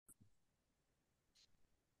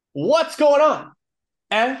What's going on,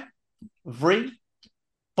 everybody?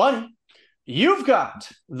 You've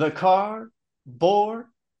got the cardboard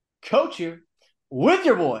coach here with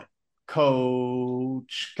your boy,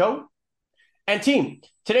 Coach Co. And team,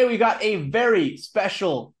 today we got a very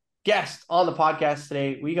special guest on the podcast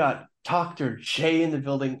today. We got Dr. J in the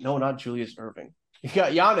building. No, not Julius Irving. You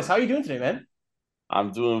got Giannis. How are you doing today, man?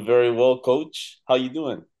 I'm doing very well, coach. How you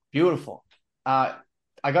doing? Beautiful. Uh,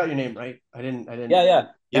 I got your name right. I Yeah, didn't. yeah.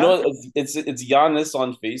 You know Yeah? what? It's Giannis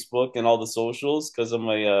on Facebook and all the socials because of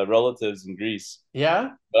my relatives in Greece.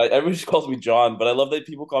 Yeah? But everybody just calls me John, but I love that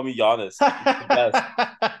people call me Giannis. It's the best.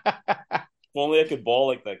 If only I could ball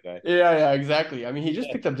like that guy. Yeah, exactly. I mean, he just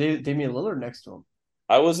Yeah. picked up Damian Lillard next to him.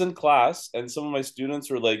 I was in class and some of my students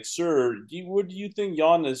were like, "Sir, what do you think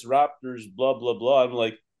Giannis, Raptors, blah blah blah?" I'm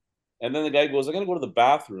like, and then the guy goes, "I'm gonna go to the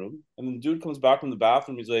bathroom," and then the dude comes back from the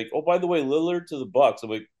bathroom. He's like, "Oh, by the way, Lillard to the Bucks." I'm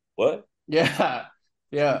like, "What? Yeah,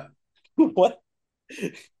 yeah, What?"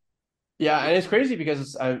 yeah. And it's crazy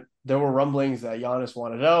because there were rumblings that Giannis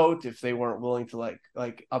wanted out if they weren't willing to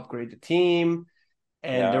like upgrade the team,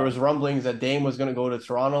 and there Yeah. was rumblings that Dame was going to go to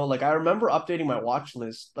Toronto. Like I remember updating my watch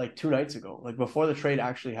list like 2 nights ago, like before the trade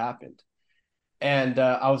actually happened, and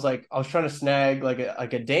I was trying to snag like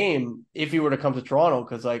a Dame if he were to come to Toronto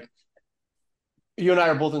because like you and I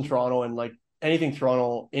are both in Toronto and like anything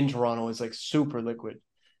Toronto in Toronto is like super liquid.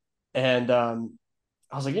 And I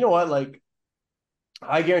was like, you know what? Like,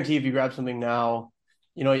 I guarantee if you grab something now,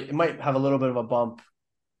 it might have a little bit of a bump,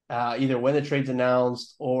 either when the trade's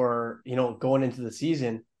announced or going into the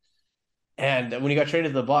season. And when he got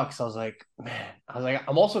traded to the Bucks, I was like, man,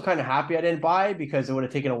 I'm also kind of happy I didn't buy because it would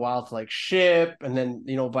have taken a while to like ship, and then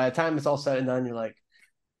by the time it's all said and done, you're like,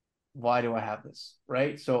 why do I have this,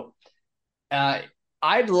 right? So, uh,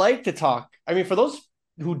 I'd like to talk. I mean, for those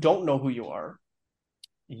who don't know who you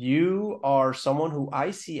are someone who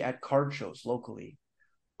I see at card shows locally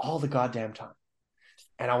all the goddamn time.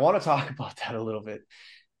 And I want to talk about that a little bit.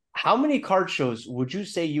 How many card shows would you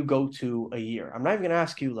say you go to a year? I'm not even going to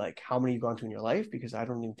ask you like how many you've gone to in your life because I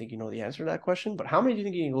don't even think you know the answer to that question. But how many do you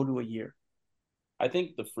think you can go to a year? I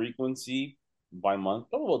think the frequency by month,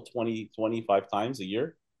 about 20, 25 times a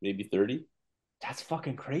year, maybe 30. That's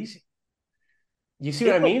fucking crazy. You see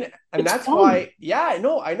what I It's like, mean? And it's that's fun. why, yeah, I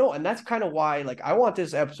know. And that's kind of why, like, I want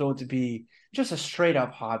this episode to be just a straight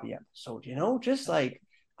up hobby episode, Just like,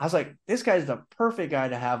 I was like, this guy's the perfect guy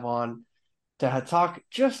to have on to talk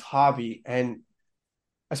just hobby. And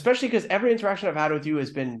especially because every interaction I've had with you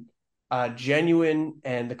has been genuine,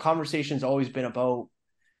 and the conversation's always been about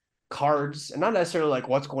cards and not necessarily like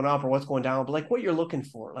what's going up or what's going down, but like what you're looking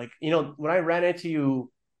for. Like, when I ran into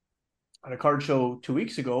you at a card show 2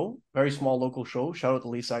 weeks ago, very small local show, shout out the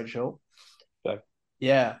Lee Side Show. Yeah.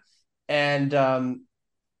 Yeah. And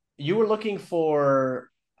you were looking for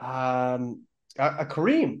a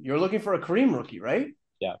Kareem. You're looking for a Kareem rookie, right?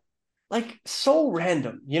 Yeah. Like so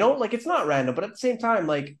random, like it's not random, but at the same time,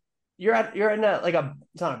 like you're in a like a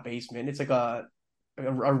it's not a basement, it's like a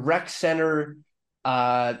rec center.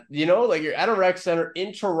 Like you're at a rec center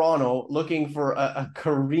in Toronto looking for a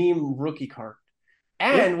Kareem rookie card. Yep.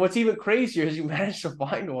 And what's even crazier is you managed to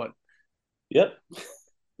find one. Yep.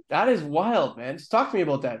 That is wild, man. Just talk to me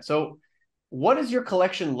about that. So, what does your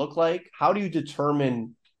collection look like? How do you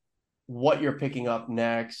determine what you're picking up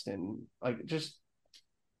next? And like, just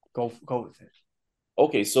go with it.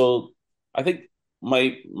 Okay, so I think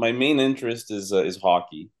my main interest is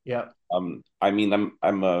hockey. Yeah, I mean,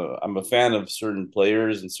 I'm a fan of certain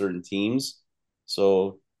players and certain teams.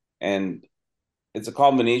 So, and it's a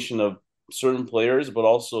combination of certain players, but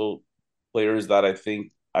also players that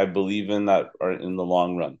I believe in that are in the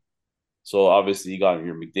long run. So obviously you got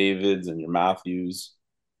your McDavids and your Matthews.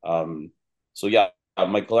 Um, so yeah,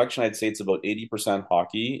 my collection I'd say it's about 80%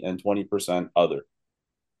 hockey and 20% other.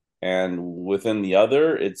 And within the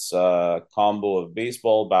other, it's a combo of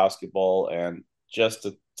baseball, basketball, and just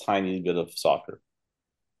a tiny bit of soccer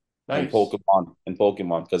nice, and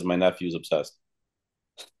Pokemon because my nephew's obsessed.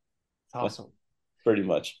 awesome. Pretty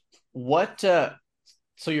much. What?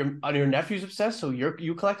 So your nephew's obsessed. So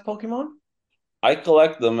you collect Pokemon? I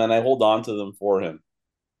collect them and I hold on to them for him.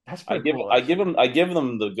 That's I pretty give cool, I give actually. him I give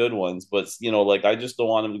them the good ones, but like I just don't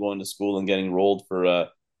want him going to school and getting rolled for a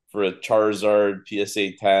Charizard,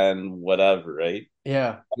 PSA 10, whatever, right?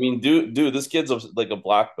 Yeah, I mean, dude, this kid's like a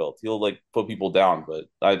black belt. He'll like put people down, but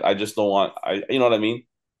I just don't want you know what I mean?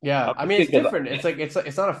 yeah. I'm I just mean, it's thinking, different.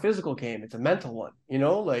 It's not a physical game. It's a mental one.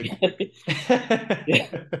 Like. yeah,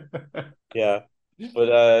 yeah.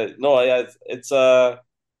 But no, yeah, it's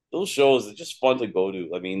those shows are just fun to go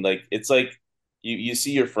to. I mean, like it's like you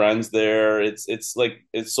see your friends there. It's like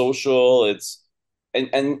it's social.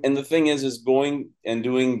 and the thing is going and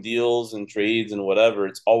doing deals and trades and whatever.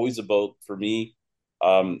 It's always about, for me,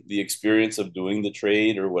 the experience of doing the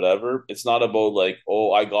trade or whatever. It's not about like,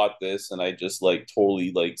 oh, I got this and I just like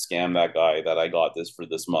totally like scam that guy that I got this for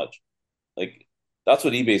this much. Like that's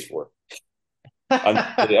what eBay's for. I'm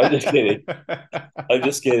just kidding. I'm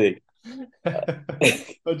just kidding. I'm just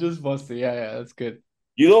kidding. I'm just busting. Yeah, yeah, that's good.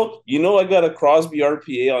 I got a Crosby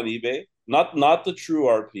RPA on eBay. Not the true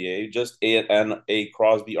RPA, just a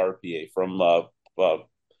Crosby RPA from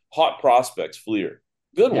Hot Prospects Fleer.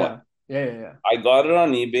 Good one. Yeah, yeah, yeah, yeah. I got it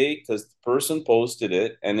on eBay because the person posted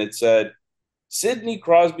it and it said Sidney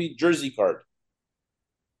Crosby jersey card.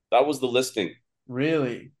 That was the listing.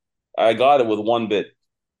 Really? I got it with one bid.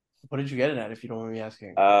 What did you get it at, if you don't mind me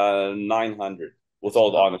asking? 900. With It's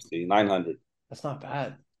all not. honesty, 900. That's not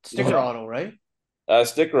bad. Sticker auto, right?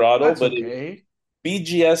 Sticker auto, That's but it was okay.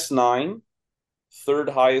 BGS 9, third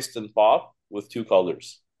highest in pop with two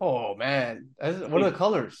colors. Oh man, what are the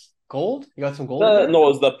colors? Gold? You got some gold in there? No,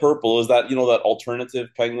 it was the purple. It was that, that alternative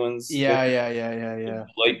penguins thing, Yeah, yeah, yeah, yeah, the yeah,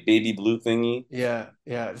 light baby blue thingy. yeah,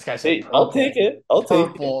 yeah. This guy said Hey, I'll take purple. it. I'll take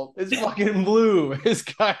it. Purple. It's fucking blue. This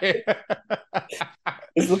guy.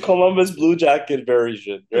 It's the Columbus Blue Jacket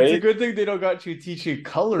version, It's a right? good thing they don't got you teaching Yeah.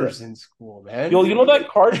 colors in school, Yo, man. you know that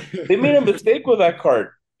card? They made a mistake with that card.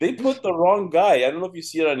 They put the wrong guy. I don't know if you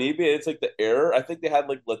see it on eBay. It's like the error. I think they had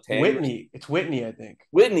like Latang or Whitney. It's Whitney, I think.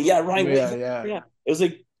 Whitney. Yeah, Ryan Yeah, Whitney. yeah, Yeah. It was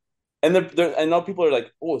like, and now people are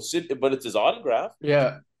like, oh, Sid, but it's his autograph.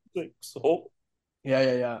 yeah, Like, so yeah,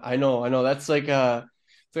 yeah, yeah. I know. That's like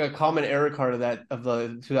it's like a common error card of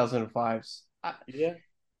the 2005s. yeah.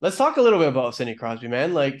 Let's talk a little bit about Sidney Crosby,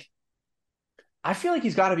 man. Like, I feel like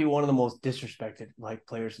he's got to be one of the most disrespected like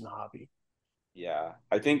players in the hobby. Yeah,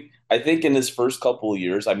 I think in his first couple of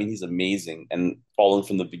years, I mean, he's amazing and fallen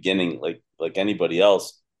from the beginning, like anybody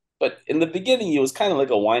else. But in the beginning, he was kind of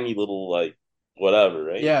like a whiny little like whatever,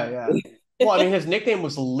 right? Yeah, yeah. Well, I mean, his nickname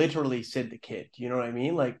was literally Sid the Kid. You know what I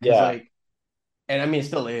mean? Like, because Yeah, like, and I mean, it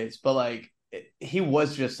still is, but like, he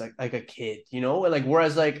was just like a kid, you know. And like,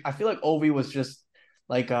 whereas like, I feel like Ovi was just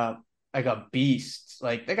like a beast.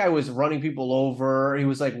 Like that guy was running people over. He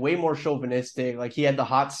was like way more chauvinistic. Like he had the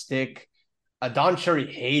hot stick. Don Cherry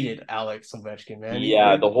hated Alex Ovechkin, man.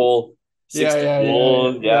 yeah, the whole Yeah, 60 yeah, yeah, yeah,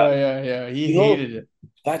 goals, yeah. yeah, yeah, yeah. He You know hated it.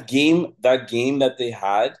 that game that they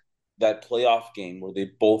had, that playoff game where they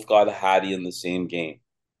both got a Hattie in the same game.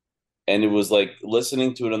 And it was like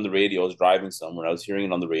listening to it on the radio. I was driving somewhere. I was hearing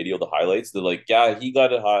it on the radio, the highlights. They're like, yeah, he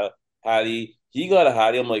got a Hattie. He got a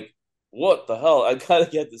Hattie. I'm like, what the hell? I gotta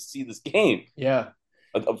get to see this game. Yeah.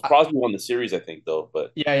 Crosby won the series, I think, though.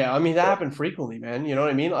 But Yeah, yeah. I mean, that happened frequently, man. You know what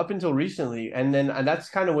I mean? Up until recently, and that's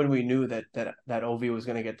kind of when we knew that Ovi was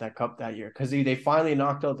going to get that cup that year because they finally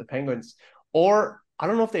knocked out the Penguins. Or I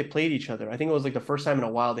don't know if they played each other. I think it was like the first time in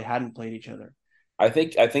a while they hadn't played each other. I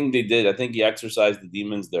think they did. I think he exercised the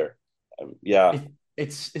demons there. Yeah, It,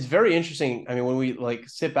 it's very interesting. I mean, when we like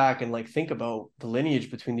sit back and like think about the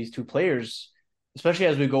lineage between these two players, especially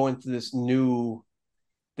as we go into this new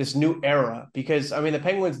era, because I mean the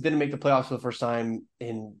Penguins didn't make the playoffs for the first time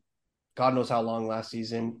in God knows how long last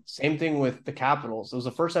season. Same thing with the Capitals. It was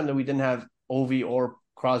the first time that we didn't have Ovi or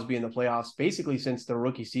Crosby in the playoffs, basically since their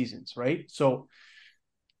rookie seasons, right? So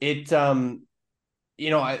it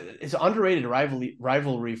it's an underrated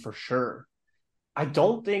rivalry for sure. I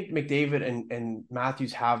don't think McDavid and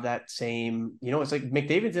Matthews have that same, it's like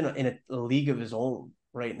McDavid's in a league of his own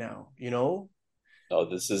right now, no,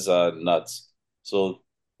 this is nuts. So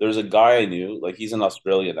there's a guy I knew, like he's in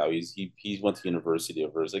Australia now. He went to university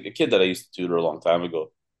over. It's like a kid that I used to tutor a long time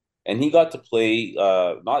ago, and he got to play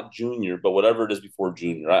not junior, but whatever it is before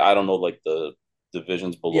junior. I don't know like the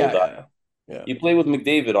divisions below Yeah, that. yeah, yeah, He played with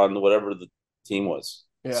McDavid on whatever the team was,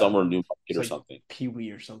 yeah. somewhere in New It's Market or like something. Pee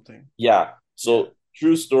Wee or something. Yeah. Yeah. So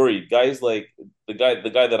true story. Guys like the guy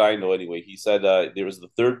that I know anyway, he said there was the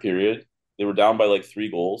third period. They were down by like 3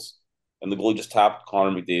 goals, and the goalie just tapped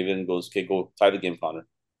Connor McDavid and goes, "Okay, go tie the game, Connor."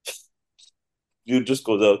 Dude just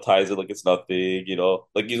goes out, ties it like it's nothing,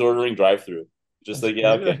 like he's ordering drive through. Just like,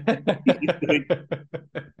 yeah, okay.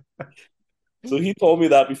 So he told me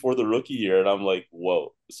that before the rookie year, and I'm like,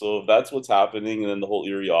 whoa. So if that's what's happening, and then the whole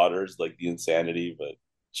Erie Otters, like the insanity, but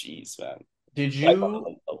jeez, man. Did Guy's on you?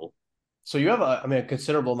 another level. So you have a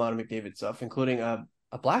considerable amount of McDavid stuff, including a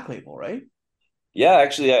black label, right? Yeah,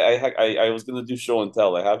 actually, I was gonna do show and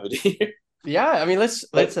tell. I have it here. Yeah, I mean, But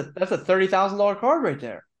that's a $30,000 card right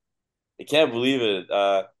there. I can't believe it.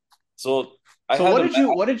 So I So had a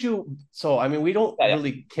what did you? So I mean, we don't yeah, yeah,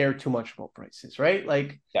 really care too much about prices, right?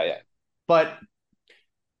 Like, yeah, yeah. but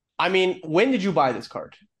I mean, when did you buy this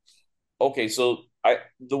card? Okay, so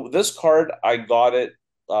this card I got it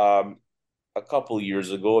a couple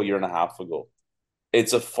years ago, a year and a half ago.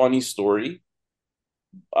 It's a funny story,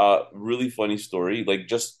 really funny story, like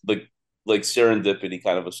just like serendipity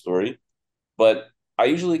kind of a story. But I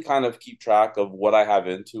usually kind of keep track of what I have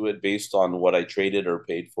into it based on what I traded or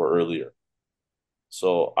paid for earlier.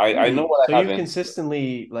 So I know Really? what So I have you into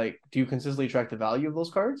consistently like do you consistently track the value of those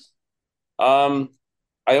cards? it.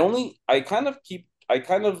 I kind of keep I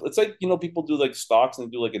kind of it's like people do like stocks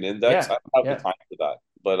and do like an index. Yeah. I don't have the Yeah. time for that.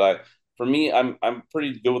 But for me I'm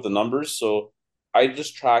pretty good with the numbers, so I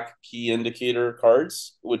just track key indicator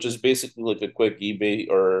cards, which is basically like a quick eBay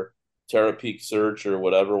or Terapeak search or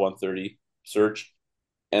whatever 130 search.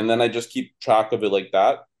 And then I just keep track of it like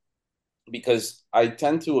that because I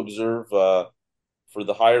tend to observe for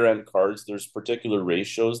the higher end cards, there's particular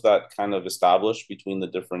ratios that kind of establish between the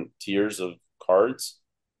different tiers of cards.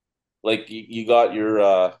 Like you got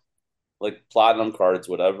your like platinum cards,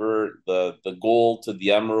 whatever. The gold to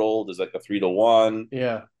the emerald is like a 3-to-1.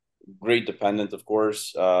 Yeah. Great dependent, of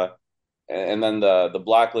course. And then the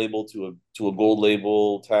black label to a gold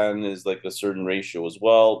label 10 is like a certain ratio as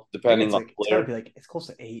well, I think depending on the it's gotta player. be like it's close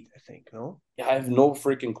to 8, I think, no? Yeah, I have no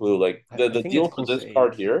freaking clue. Like I the think it's deal for close to this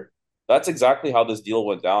card 8. here, that's exactly how this deal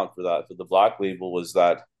went down for that for the black label was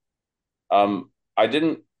that I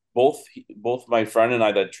didn't both my friend and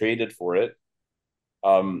I that traded for it,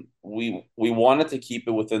 we wanted to keep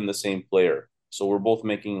it within the same player. So we're both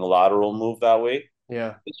making a lateral move that way.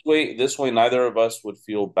 Yeah. This way, neither of us would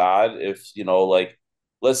feel bad if, like,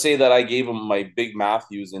 let's say that I gave him my big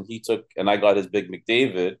Matthews and he took, and I got his big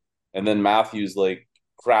McDavid, and then Matthews, like,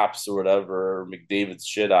 craps or whatever, or McDavid's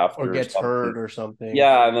shit Or after or gets something. hurt or something.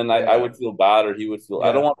 Yeah, and then I Yeah. would feel bad or he would feel, Yeah.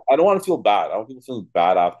 I don't want to feel bad. I don't want people feeling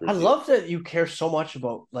bad after I a deal. love that you care so much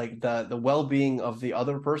about like the well-being of the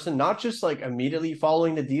other person, not just like immediately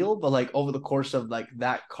following the deal, but like over the course of like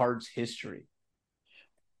that card's history.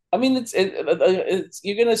 I mean, it's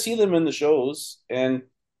you're gonna see them in the shows, and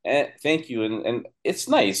thank you, and it's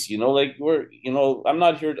nice, like I'm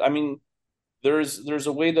not here. I mean, there's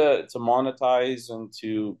a way to monetize and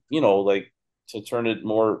to like to turn it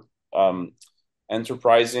more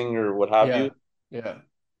enterprising or what have you. Yeah. Yeah.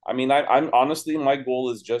 I mean, I'm honestly my goal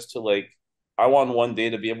is just to like I want one day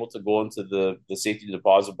to be able to go into the safety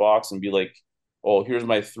deposit box and be like, oh, here's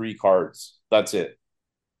my three cards. That's it,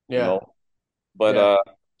 you Yeah. know. But Yeah.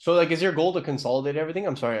 So like is your goal to consolidate everything?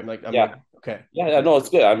 I'm yeah, like okay. yeah, no, it's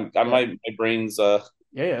good. I'm Yeah. my brain's Yeah,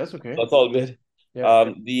 yeah, that's okay. that's all good.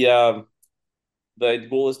 Yeah. The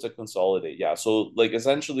goal is to consolidate. Yeah. So like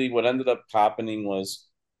essentially what ended up happening was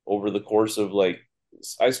over the course of like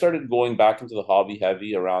I started going back into the hobby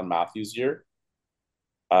heavy around Matthew's year.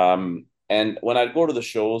 And when I'd go to the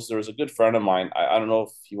shows, there was a good friend of mine. I don't know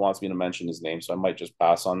if he wants me to mention his name, so I might just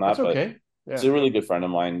pass on That's that. But okay. he's Yeah. a really good friend of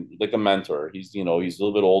mine, like a mentor. He's a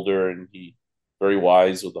little bit older and he very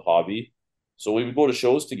wise with the hobby. So we would go to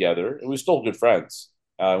shows together, and we were still good friends.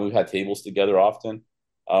 We had tables together often.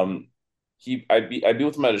 Um, I'd be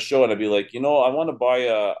with him at a show, and I'd be like, I want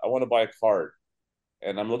to buy a card,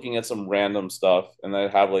 and I'm looking at some random stuff, and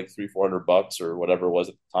I'd have like 300-400 bucks or whatever it was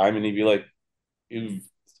at the time, and he'd be like, "You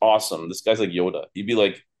awesome, this guy's like Yoda." He'd be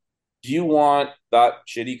like, do you want that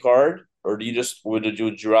shitty card, or would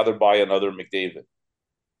you rather buy another McDavid?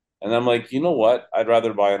 And I'm like, you know what? I'd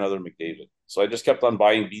rather buy another McDavid. So I just kept on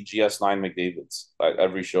buying BGS 9 McDavids at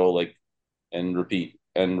every show, like and repeat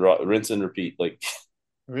and rinse and repeat, like,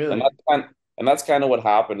 and Really? that's kind and that's kind of what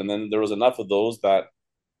happened. And then there was enough of those that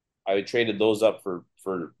I traded those up for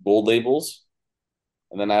gold labels,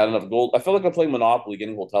 and then I had enough gold. I felt like I'm playing Monopoly,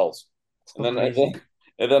 getting hotels, and So then crazy.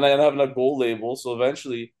 and then I didn't have enough gold labels. So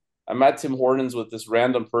eventually, I'm at Tim Hortons with this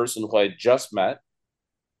random person who I had just met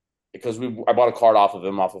because I bought a card off of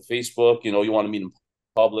him off of Facebook. You want to meet in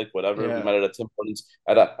public, whatever. We Yeah. met at a Tim Hortons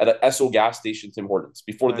at a Esso gas station, Tim Hortons,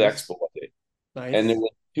 before the Nice. expo one day, and it Nice.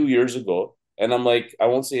 was 2 years ago. And I'm like, I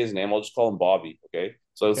won't say his name. I'll just call him Bobby. Okay.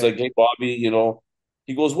 So it's like, Okay. hey, Bobby.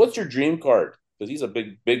 He goes, "What's your dream card?" Because he's a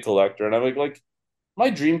big collector, and I'm like, my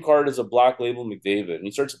dream card is a black label McDavid. And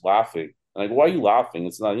he starts laughing. And I go, why are you laughing?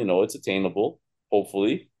 It's not, it's attainable,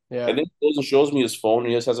 hopefully. And Yeah. then he goes and shows me his phone, and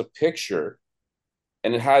he just has a picture,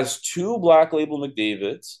 and it has two black label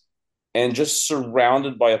McDavids and just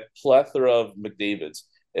surrounded by a plethora of McDavids.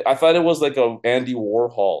 I thought it was like a Andy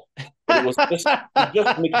Warhol, but it was just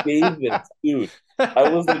McDavids, dude. I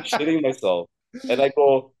was like shitting myself. And I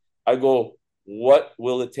go, what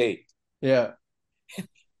will it take? Yeah.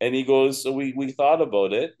 And he goes, so we thought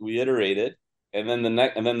about it, we iterated, and then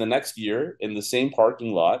the next year in the same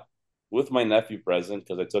parking lot with my nephew present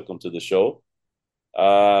because I took him to the show,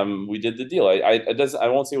 We did the deal. I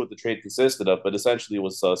won't say what the trade consisted of, but essentially it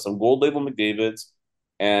was some gold label McDavid's,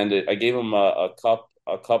 and I gave him a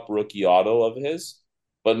cup rookie auto of his,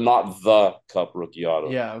 but not the cup rookie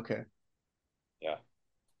auto. Yeah, okay. Yeah.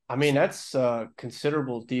 I mean, So, that's a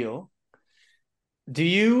considerable deal. Do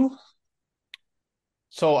you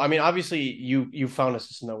So I mean, obviously you found a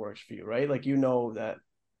system that works for you, right? Like you know that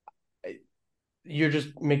you're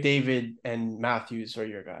just McDavid and Matthews are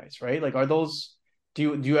your guys, right? Like are those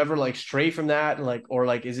do you ever like stray from that like or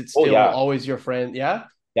like is it oh still yeah, always your friend? Yeah?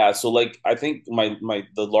 yeah. So like I think my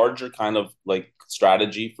the larger kind of like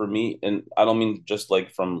strategy for me, and I don't mean just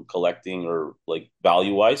like from collecting or like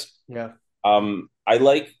value wise. Yeah. I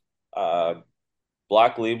like uh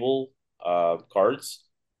black label cards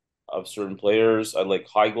of certain players. I like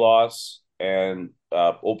high gloss and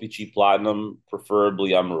OPG platinum,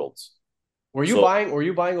 preferably emeralds. So Were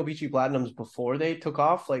you buying Obici Platinums before they took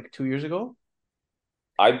off like 2 years ago?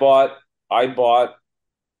 I bought I bought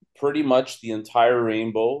pretty much the entire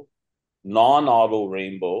rainbow, non-auto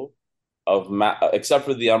rainbow except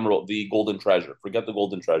for the emerald, the golden treasure. Forget the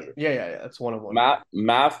golden treasure. Yeah, yeah, yeah. That's one of one.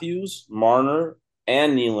 Matthews, Marner,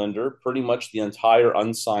 and Nylander, pretty much the entire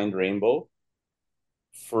unsigned rainbow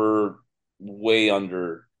for way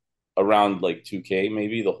under around like 2K,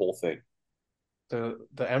 maybe the whole thing.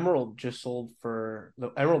 The Emerald just sold for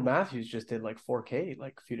the Emerald Matthews just did like 4K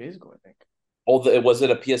like a few days ago, I think. Oh, was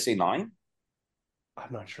it a PSA 9?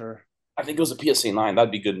 I'm not sure. I think it was a PSA 9.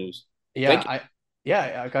 That'd be good news. Yeah, Thank you.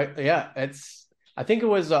 yeah, it's I think it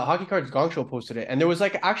was Hockey Cards Gong Show posted it, and there was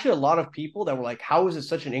like actually a lot of people that were like, "How is it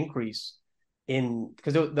such an increase in?"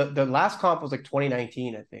 Because the last comp was like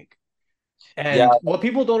 2019, I think. Yeah, And what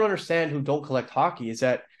people don't understand who don't collect hockey is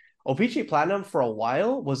that OPC Platinum for a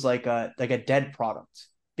while was like a dead product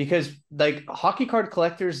because like hockey card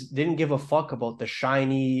collectors didn't give a fuck about the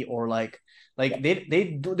shiny or yeah. like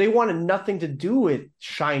they wanted nothing to do with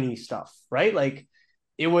shiny stuff, right? Like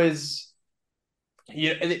it was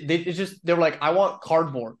they were like I want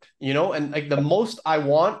cardboard, and like the most I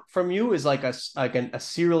want from you is like a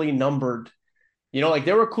serially numbered, like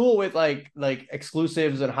they were cool with like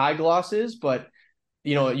exclusives and high glosses, but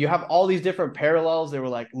you have all these different parallels. They were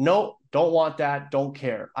like, no, don't want that, don't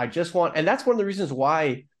care. I just want, and that's one of the reasons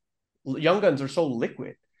why Young Guns are so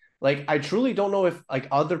liquid. Like, I truly don't know if like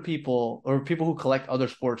other people or people who collect other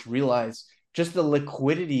sports realize just the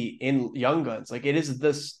liquidity in Young Guns. Like, it is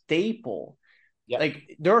the staple. Yeah.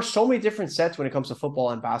 Like, there are so many different sets when it comes to football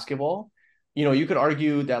and basketball. You could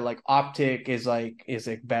argue that like Optic is like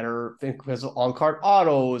better because of on card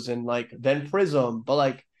autos and like then Prism, but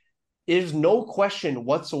like there's no question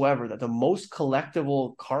whatsoever that the most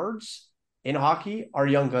collectible cards in hockey are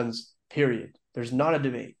Young Guns. Period. There's not a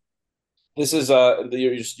debate. This is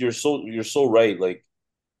you're so right. Like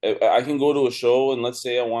I can go to a show and let's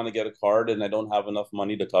say I want to get a card and I don't have enough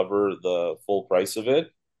money to cover the full price of it.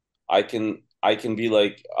 I can be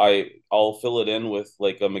like I'll fill it in with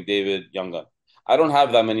like a McDavid Young Gun. I don't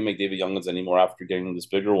have that many McDavid Young Guns anymore after getting this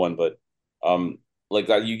bigger one, but um like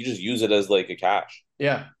that you can just use it as like a cash.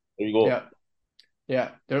 Yeah, There you go. yeah, yeah.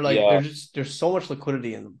 They're like Yeah. there's so much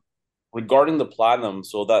liquidity in them. Regarding the platinum,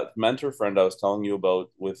 so that mentor friend I was telling you about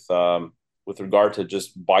with regard to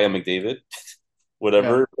just buy a McDavid,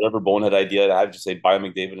 Yeah, whatever bonehead idea I have, just say buy a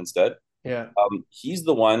McDavid instead. yeah, He's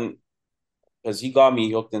the one because he got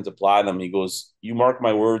me hooked into platinum. He goes, "You mark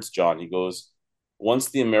my words, John." He goes, "Once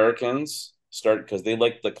the Americans start, because they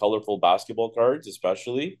like the colorful basketball cards,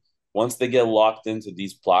 especially once they get locked into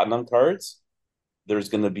these platinum cards, there's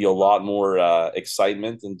going to be a lot more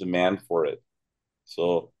excitement and demand for it."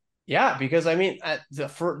 So yeah. Because I mean,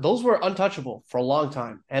 for those were untouchable for a long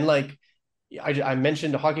time, and like I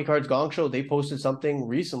mentioned the Hockey Cards Gong Show. They posted something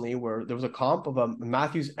recently where there was a comp of a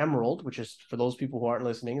Matthews Emerald, which is for those people who aren't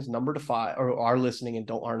listening, is number to five or are listening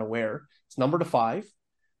and aren't aware. It's number to five.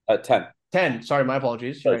 10. 10. Sorry, my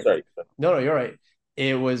apologies. You're Sorry, right. sorry. No, you're right.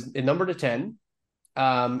 It numbered to 10.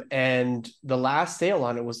 And the last sale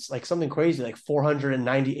on it was like something crazy, like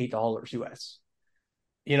 $498 US.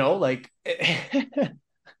 Like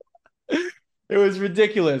it was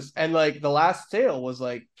ridiculous. And like the last sale was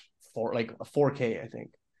like a 4K, I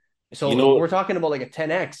think. You So know, we're talking about like a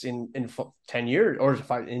 10x in 10 years or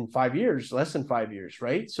in 5 years, less than 5 years,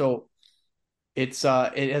 right? So it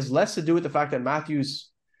has less to do with the fact that Matthews,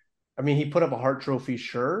 I mean, he put up a Hart Trophy,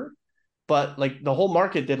 sure, but like the whole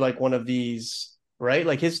market did like one of these, right?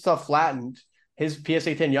 Like his stuff flattened. His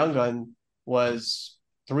PSA 10 Young Gun was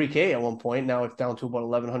 3K at one point. Now it's down to about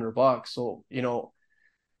 $1,100. So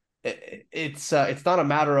it's not a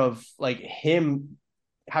matter of like him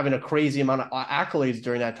having a crazy amount of accolades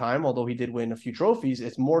during that time, although he did win a few trophies.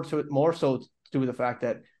 It's more so to do with the fact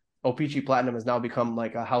that O-Pee-Chee Platinum has now become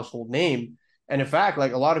like a household name. And in fact,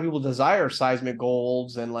 like a lot of people desire seismic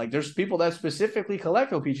golds, and like there's people that specifically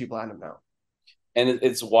collect O-Pee-Chee Platinum now. And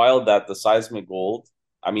it's wild that the seismic gold,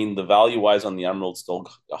 I mean, the value wise on the emerald still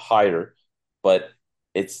higher, but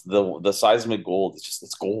it's the seismic gold.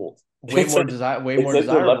 It's gold. It's like Way it's more like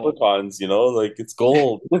the desirable. leprechauns, like it's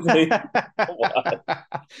gold. Like,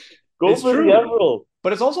 go It's for the true. emerald.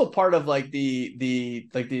 But it's also part of like the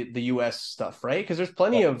US stuff, right? Because there's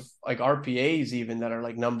plenty of like RPAs even that are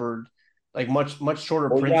like numbered like much shorter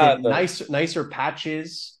Oh yeah, printed, nicer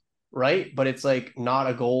patches, right? But it's like not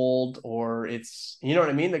a gold, or it's, you know what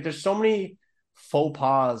I mean? Like there's so many faux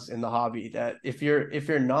pas in the hobby that if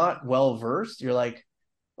you're not well versed, you're like,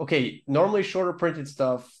 okay, normally shorter printed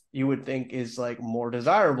stuff you would think is like more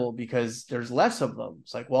desirable because there's less of them.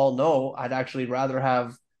 It's like, well, no, I'd actually rather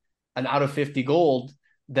have an out of 50 gold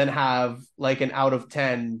than have like an out of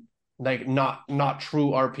 10 like not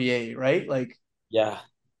true RPA, right? Like yeah.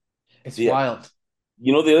 it's The wild.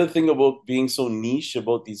 the other thing about being so niche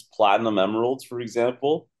about these platinum emeralds, for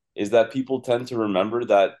example, is that people tend to remember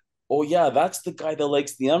that, oh yeah, that's the guy that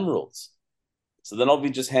likes the emeralds. So then I'll be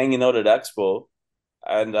just hanging out at Expo,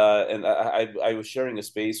 and I was sharing a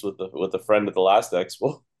space with a friend at the last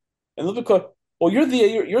Expo, and they'll be going, "Oh, you're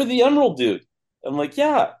the Emerald dude." I'm like,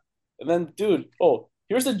 "Yeah," and then, dude, oh,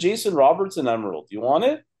 here's the Jason Robertson Emerald. You want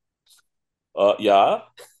it? Yeah.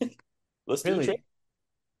 Let's do a trade. Really?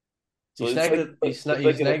 You So it's snagged like the you, it's sna- you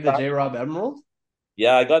like an snagged the attack. J Rob Emerald?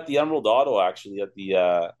 Yeah, I got the Emerald Auto actually at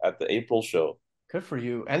the April show Good for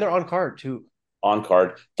you. And they're on card too. on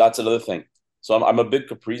card. That's another thing. So I'm a big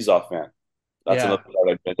Kaprizov fan. That's Yeah. another card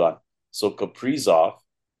I picked on. So Kaprizov,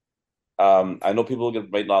 I know people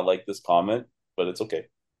might not like this comment, but it's okay.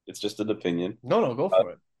 It's just an opinion. No, go Uh, for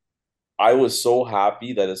it. I was so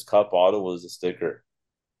happy that his cup auto was a sticker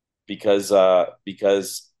because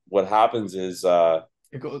what happens is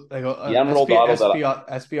They go the Emerald SP Auto that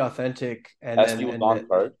SP authentic, and SP then was on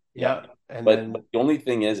card, yeah. yeah, and But then the only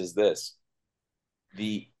thing is this: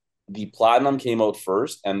 the the Platinum came out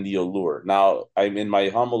first, and the Allure. Now, I'm in my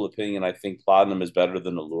humble opinion, I think Platinum is better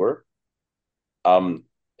than Allure. Um,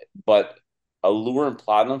 but Allure and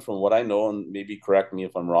Platinum, from what I know, and maybe correct me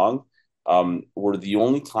if I'm wrong, were the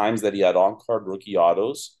only times that he had on card rookie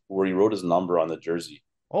autos where he wrote his number on the jersey.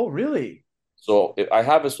 oh really? So I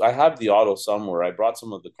have the auto somewhere. I brought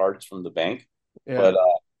some of the cards from the bank, Yeah.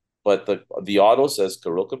 but the auto says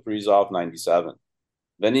Kirill Kaprizov 97.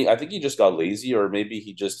 Then I think he just got lazy, or maybe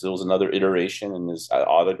it was another iteration in his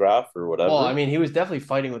autograph or Well, I whatever. mean, he was definitely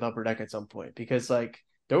fighting with Upper Deck at some point because like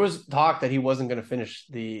there was talk that he wasn't going to finish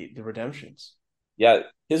the redemptions. Yeah,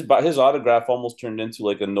 his autograph almost turned into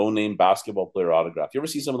like a no name basketball player autograph. You ever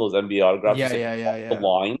see some of those NBA autographs? Yeah, It's like yeah, yeah, the yeah,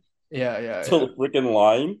 line, yeah, yeah, it's a yeah, freaking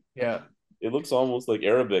line. yeah, It looks almost like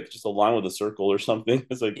Arabic, just a line with a circle or something.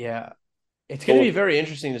 It's like yeah. It's going to be so very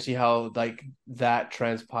interesting to see how like that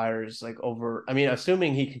transpires like over. I mean,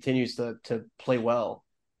 assuming he continues to play well,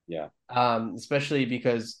 yeah, especially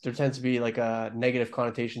because there tends to be like a negative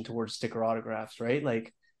connotation towards sticker autographs, right?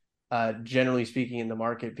 Like generally speaking in the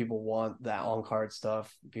market, people want that on card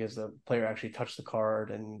stuff because the player actually touched the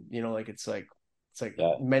card, and like it's like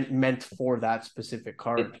yeah. meant for that specific It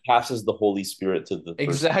card. passes the Holy Spirit to the person.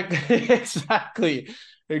 Exactly,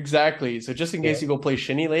 exactly. So just in Yeah. case you go play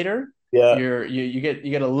Shinny later, Yeah. you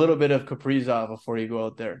get a little bit of Kaprizov before you go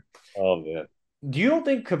out there. Oh man. Do you don't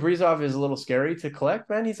think Kaprizov is a little scary to collect,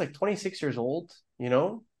 man? He's like 26 years old, you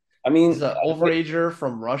know? I He's mean, an overager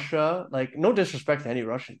from Russia. Like, no disrespect to any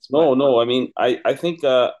Russians, but no. I mean, I think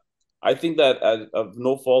that of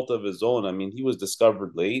no fault of his own. I mean, he was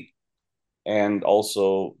discovered late, and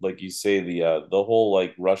also, like you say, the whole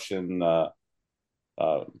like Russian uh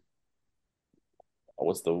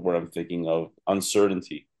what's the word I'm thinking of,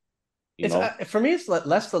 uncertainty. You it's know, for me, it's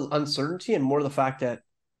less the uncertainty and more the fact that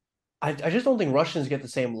I just don't think Russians get the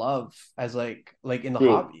same love as like in the true.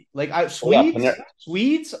 hobby. Like Oh yeah,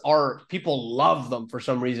 Swedes are people love them for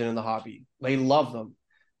some reason in the hobby. They love them.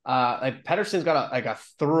 Like Pedersen's got a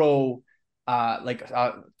thorough, like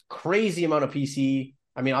a crazy amount of PC.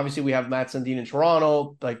 I mean, obviously we have Matt Sundin in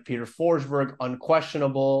Toronto, like Peter Forsberg,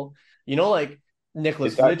 unquestionable. Like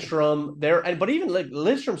Nicholas it's actually Lidstrom there, and but even like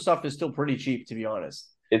Lidstrom stuff is still pretty cheap to be honest.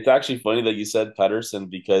 it's actually funny that you said Pedersen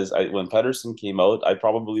because when Pedersen came out, I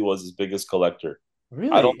probably was his biggest collector.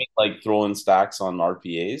 I don't Really? mean like throwing stacks on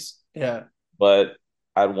RPAs, Yeah. but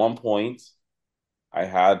at one point I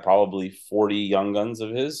had probably 40 young guns of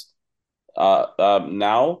his.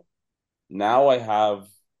 Now I have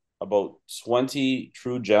about 25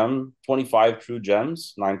 true gems,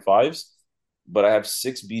 9.5s, but I have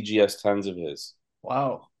six BGS 10s of his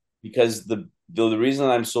Wow. because the reason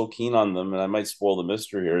I'm so keen on them, and I might spoil the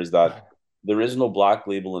mystery here, is that there is no black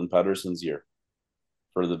label in Pedersen's year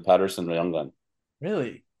for the Pedersen Young Gun.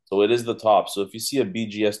 Really? So it is the top. So if you see a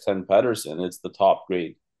BGS 10 Pedersen, it's the top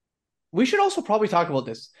grade. We should also probably talk about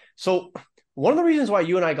this. So one of the reasons why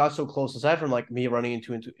you and I got so close, aside from like me running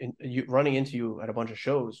into you at a bunch of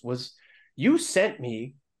shows, was you sent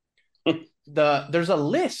me there's a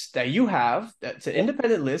list that you have that's an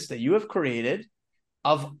independent list that you have created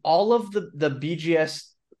of all of the BGS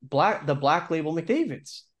black label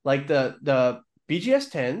McDavids, like the BGS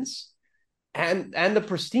 10s and the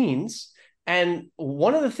pristines. And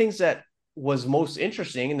one of the things that was most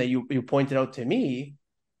interesting and that you pointed out to me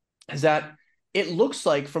is that it looks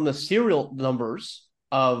like from the serial numbers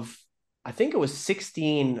of, I think it was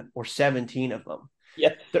 16 or 17 of them.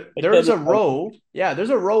 Yeah. There's a row. Yeah, there's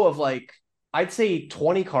a row of like, I'd say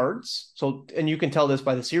 20 cards. So, and you can tell this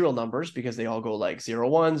by the serial numbers because they all go like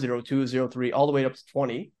 01, 02, 03, all the way up to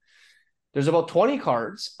 20. There's about 20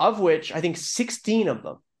 cards, of which I think 16 of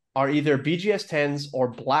them are either BGS 10s or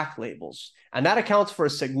black labels. And that accounts for a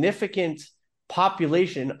significant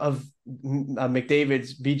population of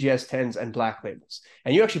McDavid's BGS 10s and black labels.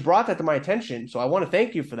 And you actually brought that to my attention. So I want to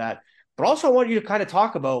thank you for that. But also, I want you to kind of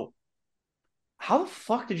talk about how the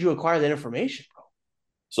fuck did you acquire that information, bro?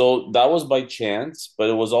 So that was by chance, but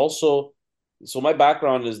it was also so my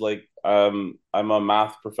background is like I'm a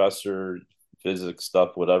math professor, physics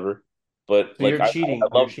stuff, whatever. But So like you're I cheating.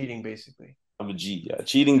 You're love cheating, basically. I'm a G, yeah,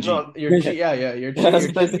 cheating G. No, you're yeah, yeah. You're That's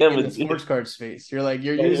you're what I cheating say, I'm in a the G. sports card space. You're like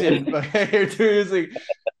you're using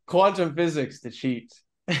quantum physics to cheat.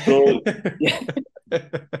 So yeah,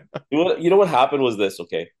 you know what happened was this,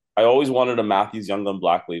 okay? I always wanted a Matthews Young Gun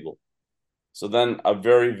Black Label. So then a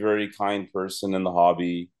very, very kind person in the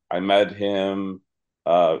hobby, I met him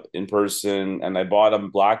in person and I bought a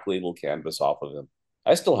Black Label canvas off of him.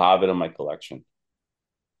 I still have it in my collection.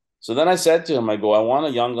 So then I said to him, I go, I want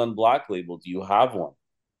a Young Gun Black Label. Do you have one?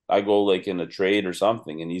 I go like in a trade or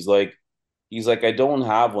something. And he's like, I don't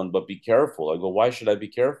have one, but be careful. I go, why should I be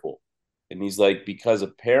careful? And he's like, because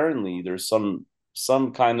apparently there's some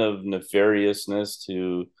kind of nefariousness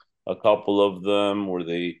to a couple of them where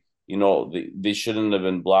they shouldn't have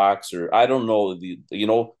been blacks, or I don't know,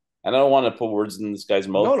 and I don't want to put words in this guy's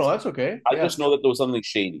mouth. No, no, that's okay. I Yeah, just know that there was something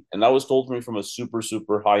shady. And that was told to me from a super,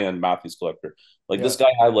 super high end Matthews collector. Like yeah. this guy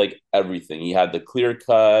had like everything. He had the clear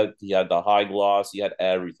cut, he had the high gloss, he had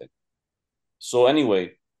everything. So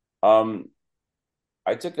anyway, um,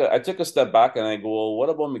 I took a step back and I go, well, what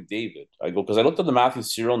about McDavid? I go because I looked at the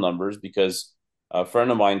Matthews serial numbers because a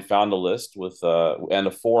friend of mine found a list with and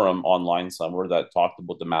a forum online somewhere that talked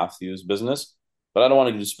about the Matthews business, but I don't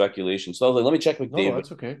want to do speculation. So I was like, let me check No, no, McDavid.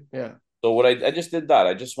 that's okay. Yeah, So what I just did that.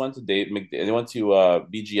 I just went to Dave McDavid. I went to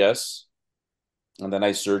BGS and then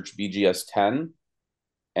I searched BGS 10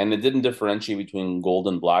 and it didn't differentiate between gold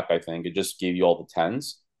and black. I think it just gave you all the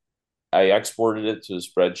tens. I exported it to a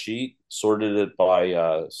spreadsheet, sorted it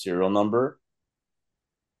by serial number,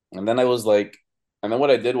 and then I was like, and then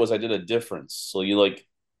what I did was I did a difference. So you like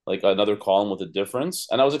another column with a difference,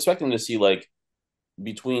 and I was expecting to see like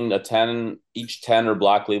between a 10 each 10 or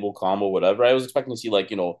black label combo whatever. I was expecting to see like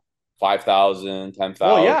 5,000, ten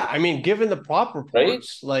well, thousand, yeah. I mean, given the prop right?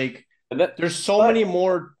 reports, like And then there's so but many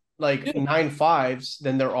more like dude, 9.5s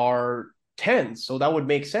than there are 10s, so that would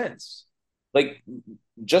make sense. like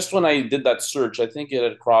just when I did that search, I think it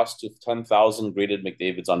had crossed to 10,000 graded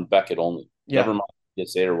McDavid's on Beckett only. Never Yeah, mind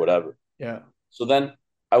PSA or whatever. yeah. So then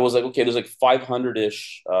I was like, okay, there's like 500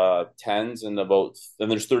 ish tens and then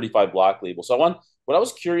there's 35 black labels. So what I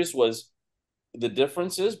was curious was the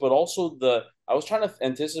differences, but also I was trying to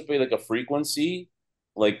anticipate like a frequency,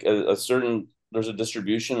 like a certain, there's a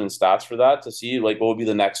distribution and stats for that to see like what would be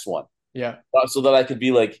the next one. Yeah. So that I could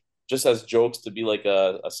be like, just as jokes to be like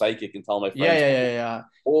a psychic and tell my Yeah, friends, yeah, yeah, yeah.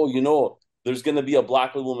 oh, there's going to be a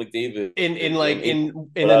black label McDavid In like in eight,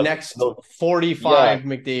 in the whatever. next So, yeah. 45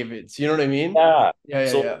 McDavids. You know what I mean? Yeah. Yeah, yeah,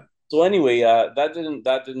 So yeah. so anyway, that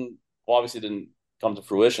didn't obviously didn't come to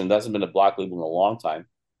fruition. That hasn't been a black label in a long time.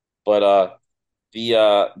 But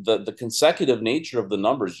the consecutive nature of the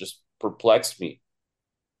numbers just perplexed me.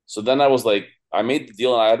 So then I was like, I made the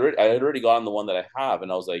deal and I had already gotten the one that I have,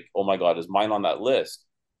 and I was like, oh my God, is mine on that list?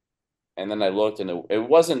 And then I looked and it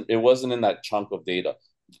wasn't in that chunk of data.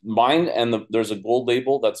 Mine and there's a gold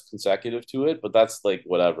label that's consecutive to it, but that's like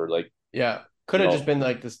whatever. Like, Yeah. Could you have just know, been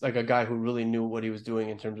like this, like a guy who really knew what he was doing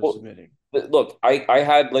in terms of well, submitting. look, I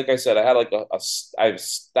had, like I said, I had like I have a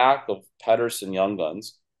stack of Pedersen Young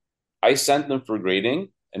Guns. I sent them for grading,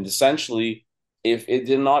 and essentially, if it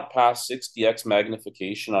did not pass 60x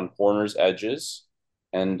magnification on corners, edges,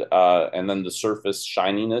 and then the surface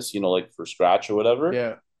shininess, like for scratch or whatever.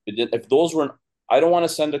 Yeah, If those weren't, I don't want to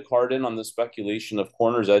send a card in on the speculation of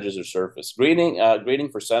corners, edges, or surface. Grading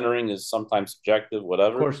for centering is sometimes subjective, of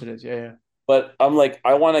whatever. course it is. Yeah, yeah. But I'm like,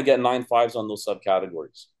 I want to get 9.5s on those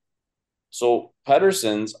subcategories. So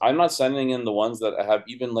Pedersen's, I'm not sending in the ones that have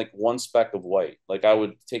even like one speck of white. Like I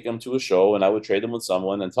would take them to a show and I would trade them with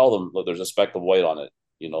someone and tell them, look, there's a speck of white on it.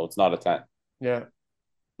 It's not a 10. Yeah.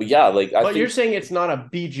 But yeah, like I But you're think, saying it's not a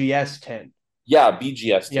BGS 10. yeah,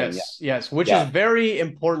 BGS 10. Yeah. Yes, yes, which is Yeah. very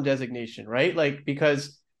important designation, right? Like,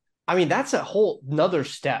 because I mean, that's a whole another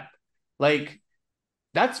step. Like,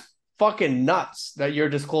 that's fucking nuts that you're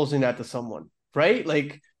disclosing that to someone, right?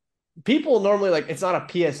 Like, people normally like it's not a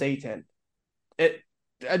PSA 10. It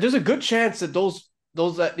there's a good chance that those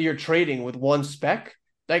that you're trading with one spec,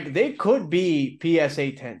 like they could be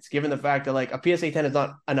PSA 10s, given the fact that like a PSA 10 is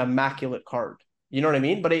not an immaculate card. You know what I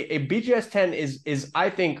mean? But a BGS 10 is I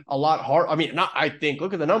think a lot hard. I mean, not I think.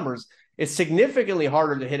 Look at the numbers. It's significantly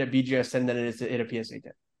harder to hit a BGS 10 than it is to hit a PSA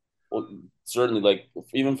 10. Well, certainly, like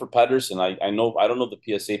even for Pedersen, I know I don't know the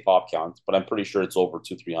PSA pop count, but I'm pretty sure it's over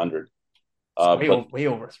 200-300. It's But way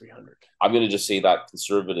over 300. I'm gonna just say that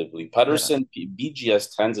conservatively. Yeah. Pedersen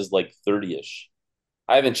BGS 10s is like 30ish.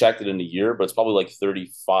 I haven't checked it in a year, but it's probably like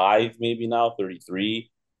 35 maybe now,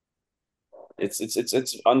 33.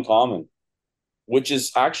 It's uncommon, which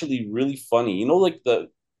is actually really funny.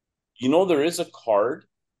 There is a card.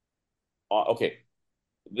 Okay,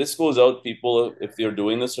 this goes out people if they're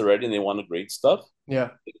doing this already and they want to grade stuff. Yeah.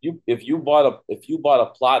 If you bought a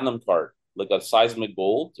platinum card, like a seismic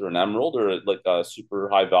gold or an emerald or like a super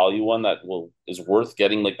high value one that will is worth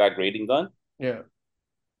getting like that grading done, Yeah.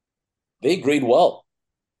 they grade well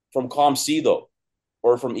from ComC though,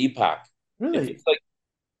 or from EPAC. If Really? it's like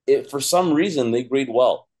if for some reason they grade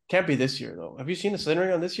well, Can't be this year though. Have you seen the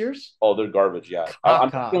centering on this year's? oh they're garbage. Yeah, I'm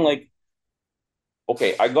thinking Kaka. like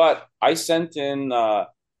okay, I sent in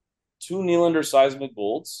two Nylander seismic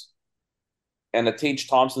golds and a Tage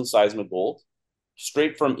Thompson seismic gold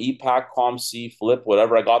straight from EPAC, ComC, Flip,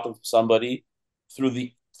 whatever. I got them from somebody through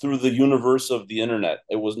the universe of the internet.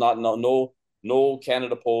 It was not no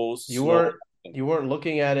Canada You posts, weren't you weren't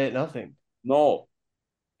looking at it, nothing. no.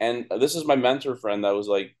 And this is my mentor friend that was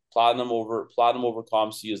like platinum over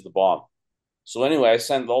ComC is the bomb. So anyway, I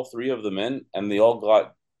sent all three of them in, and they all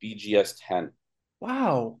got BGS 10.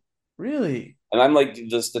 Wow. Really? And I'm like,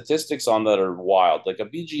 the statistics on that are wild. Like a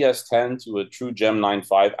BGS 10 to a true Gem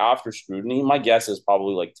 9.5 after scrutiny, my guess is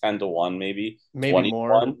probably like 10-1, maybe Maybe 20 to more.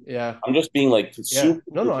 1. Yeah. I'm just being like Yeah. super,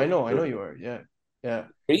 No, no, super I know conservative. you are. Yeah. Yeah.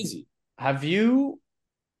 Crazy. Have you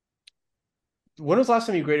when was the last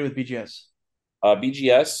time you graded with BGS?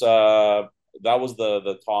 BGS, that was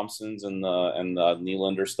the Thompsons and the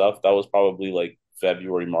Nylander stuff. That was probably like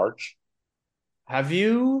February, March. Have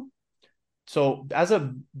you so as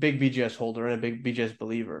a big BGS holder and a big BGS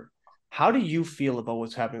believer, how do you feel about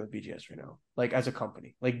what's happening with BGS right now? Like as a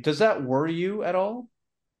company? Like does that worry you at all?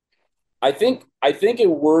 I think it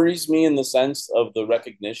worries me in the sense of the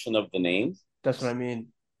recognition of the name, That's what I mean.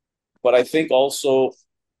 but I think also,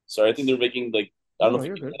 sorry, I think they're making like I No, don't know no, if you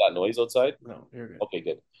you're can good. hear that noise outside. No, you're good. Okay,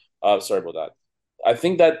 good. Sorry about that. I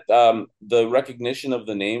think that the recognition of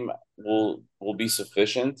the name will be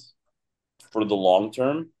sufficient for the long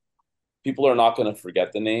term. People are not going to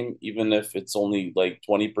forget the name, even if it's only like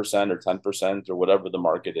 20% or 10% or whatever the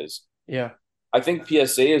market is. Yeah. I think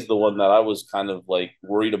PSA is the one that I was kind of like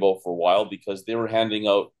worried about for a while because they were handing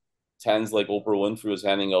out tens like Oprah Winfrey was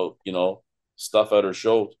handing out, stuff at her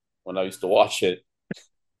show when I used to watch it.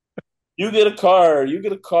 You get a car, you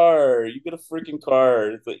get a car, you get a freaking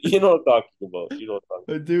car. It's like, you know what I'm talking about. You know what I'm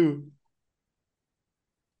talking I do.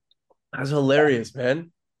 That's hilarious,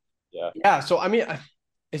 man. about. Yeah. So I mean,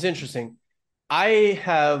 it's interesting. I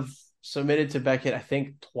have submitted to Beckett, I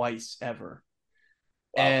think twice ever,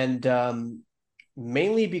 Yeah. Wow. and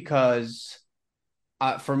mainly because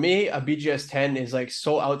for me, a BGS 10 is like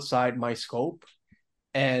so outside my scope.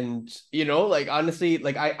 And like honestly,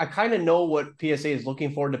 like I kind of know what PSA is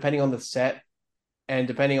looking for depending on the set and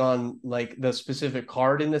depending on like the specific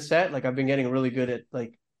card in the set. Like I've been getting really good at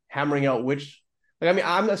like hammering out which like I mean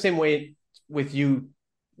I'm the same way with you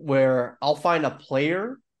where I'll find a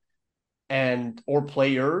player and or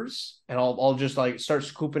players and I'll just like start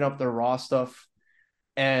scooping up their raw stuff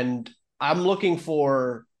and I'm looking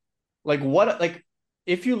for like what like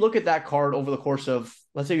if you look at that card over the course of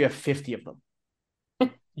let's say you have 50 of them,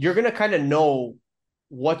 you're gonna kind of know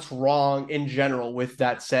what's wrong in general with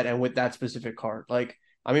that set and with that specific card. Like,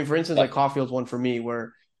 I mean, for instance, Yeah. like Caulfield's one for me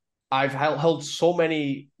where I've held so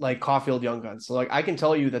many like Caulfield Young Guns. So like I can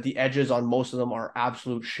tell you that the edges on most of them are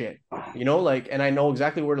absolute shit. Like, and I know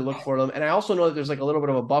exactly where to look for them. And I also know that there's like a little bit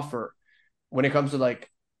of a buffer when it comes to like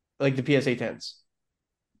the PSA 10s,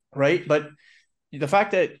 right? But the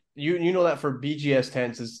fact that you know that for BGS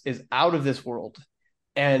 10s is out of this world.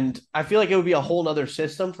 And I feel like it would be a whole nother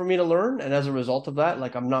system for me to learn. And as a result of that,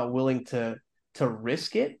 like I'm not willing to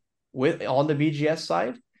risk it with on the BGS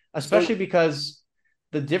side, especially So because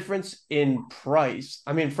the difference in price.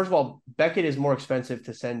 I mean, first of all, Beckett is more expensive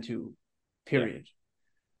to send to, yeah. period.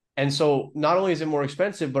 And so not only is it more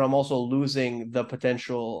expensive, but I'm also losing the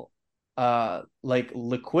potential like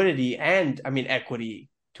liquidity and I mean equity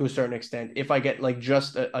to a certain extent if I get like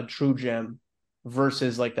just a true gem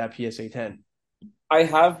versus like that PSA 10. I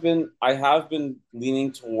have been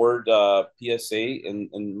leaning toward PSA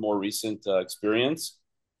in more recent experience,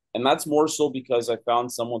 and that's more so because I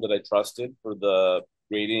found someone that I trusted for the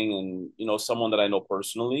grading, and someone that I know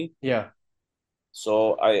personally. Yeah.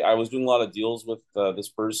 So I was doing a lot of deals with this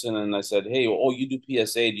person, and I said, "Hey, oh, you do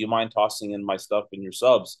PSA? Do you mind tossing in my stuff in your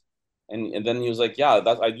subs?" And then he was like, "Yeah,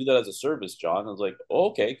 that I do that as a service, John." I was like, oh,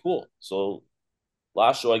 "Okay, cool." So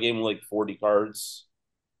last show I gave him like 40 cards,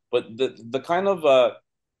 but the kind of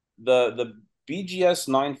the BGS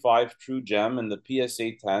 9.5 True Gem and the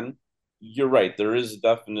PSA 10, you're right. There is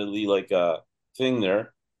definitely like a thing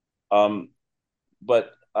there. Um,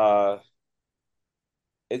 but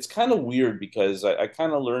it's kind of weird because I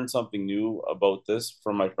kind of learned something new about this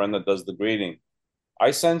from my friend that does the grading.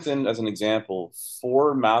 I sent in, as an example,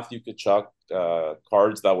 four Matthew Kachuk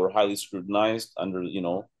cards that were highly scrutinized under,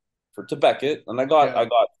 for to Beckett, and I got Yeah. I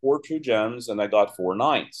got four True Gems and I got four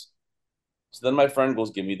nines. So then my friend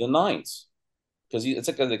goes, "Give me the nines," because it's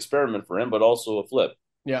like an experiment for him, but also a flip.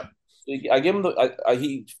 Yeah. Of So I gave him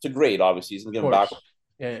he to grade. Obviously, he's gonna give him back. course.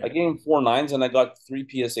 Yeah. I Yeah. gave him four nines and I got three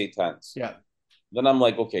PSA tens. Yeah. Then I'm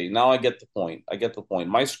like, okay, now I get the point. I get the point.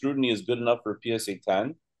 My scrutiny is good enough for a PSA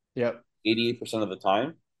 10, Yeah. 88% of the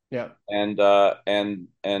time, Yeah. and better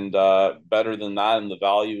than that in the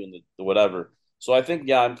value and the whatever. So I think,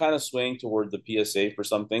 yeah, I'm kind of swaying toward the PSA for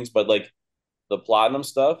some things, but like the platinum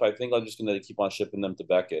stuff, I think I'm just gonna keep on shipping them to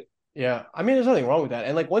Beckett. Yeah. I mean, there's nothing wrong with that.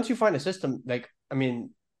 And like once you find a system, like I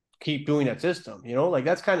mean, keep doing that system, Like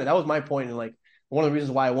that's kind of that was my point. And like one of the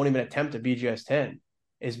reasons why I won't even attempt a BGS 10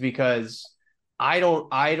 is because I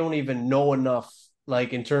don't even know enough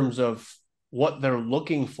like in terms of what they're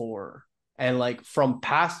looking for and like from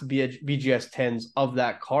past BGS 10s of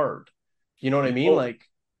that card. You know what I You mean? know, Like,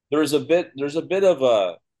 there's a bit of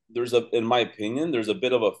a in my opinion, there's a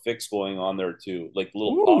bit of a fix going on there too, like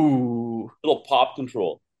ooh. little pop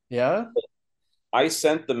control. Yeah. I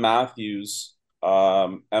sent the Matthews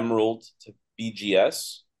Emerald to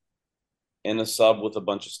BGS in a sub with a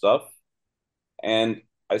bunch of stuff, and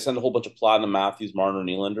I sent a whole bunch of Platinum Matthews, Marner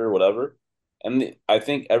Nylander, whatever, and I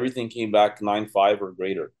think everything came back 9.5 or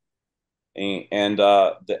greater. And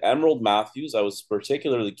the Emerald Matthews, I was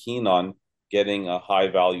particularly keen on getting a high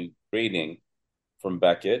value rating from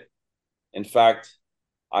Beckett. In fact,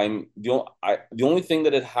 the only thing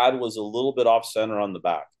that it had was a little bit off center on the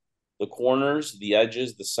back. The corners, the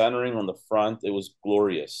edges, the centering on the front, it was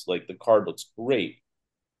glorious. Like the card looks great.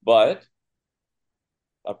 But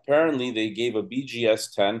apparently they gave a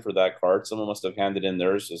BGS 10 for that card. Someone must have handed in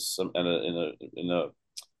theirs as some in a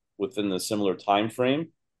within the similar time frame.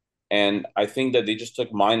 And I think that they just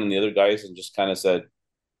took mine and the other guys and just kind of said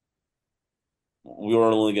we were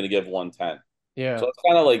only going to give 110. So Yeah.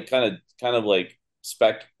 it's kind of like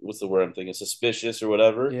spec. What's the word I'm thinking? Suspicious or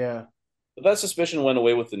whatever. Yeah. But that suspicion went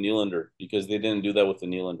away with the Nylander because they didn't do that with the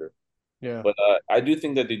Nylander. Yeah. But I do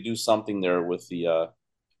think that they do something there with the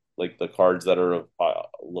like the cards that are of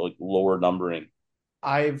like lower numbering.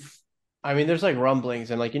 I've I mean there's like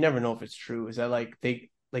rumblings and like you never know if it's true. Is that like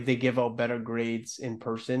they give out better grades in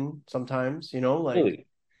person sometimes, Like Really?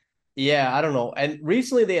 yeah, I don't know. And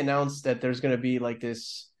recently they announced that there's going to be like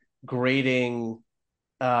this grading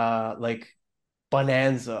like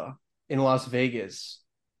bonanza in Las Vegas,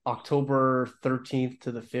 October 13th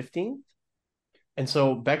to the 15th. And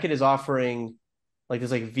so Beckett is offering like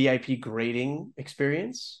this like VIP grading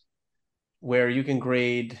experience where you can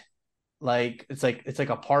grade like it's like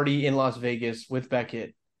a party in Las Vegas with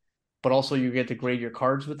Beckett, but also you get to grade your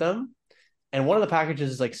cards with them. And one of the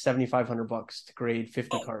packages is like $7,500 to grade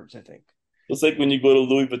 50 cards, I think. It's like when you go to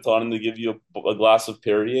Louis Vuitton and they give you a glass of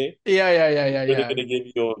Perrier. Yeah, yeah, yeah, yeah, They're yeah. going to give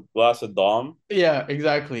you a glass of Dom. Yeah,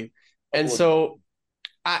 exactly. And Couple of so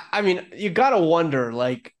I mean, you gotta wonder,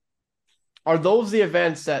 like, are those the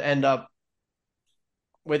events that end up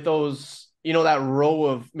with those, that row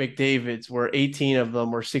of McDavids where 18 of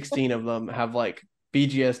them or 16 of them have like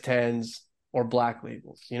BGS 10s or black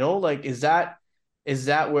labels? You know, like is that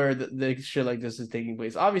where the shit like this is taking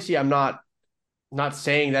place? Obviously, I'm not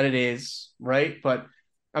saying that it is, right? But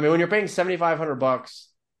I mean, when you're paying $7,500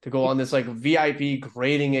 to go on this like VIP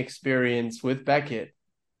grading experience with Beckett,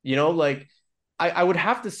 you know, like I would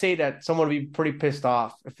have to say that someone would be pretty pissed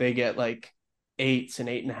off if they get like eights and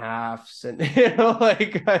eight and a halves and you know,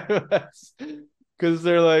 like because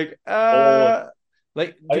they're Oh,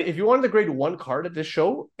 like I if you wanted to grade one card at this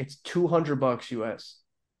show, it's $200 US.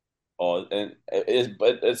 oh, and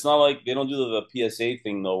but it's not like they don't do the PSA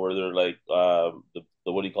thing though, where they're like the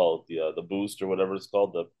what do you call it, the boost or whatever it's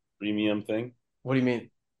called, the premium thing. What do you mean?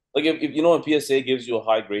 Like if you know when PSA gives you a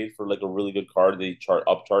high grade for like a really good card, they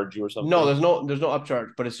upcharge you or No, something. there's no upcharge,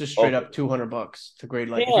 but it's just straight Okay, up $200 to grade.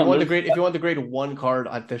 Like damn, if you want to grade one card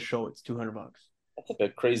at this show, it's $200. that's like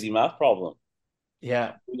a crazy math problem.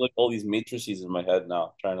 Yeah, Like all these matrices in my head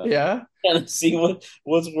now, yeah. trying to see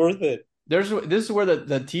what's worth it. This is where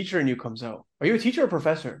the teacher in you comes out. Are you a teacher or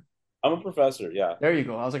professor? I'm a professor, yeah. There you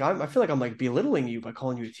go. I was like, I feel like I'm like belittling you by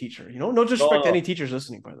calling you a teacher. You know, no No, disrespect to no, any teachers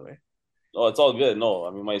listening, by the way. no, it's all good. No,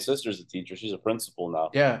 I mean my sister's a teacher. She's a principal now.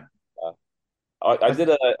 Yeah, Uh, I that's, did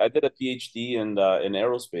a PhD in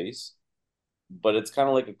aerospace, but it's kind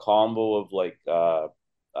of like a combo of like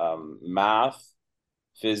math,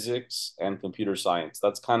 physics, and computer science.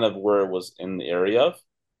 That's kind of where it was in the area of.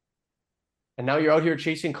 and now you're out here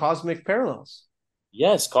chasing cosmic parallels.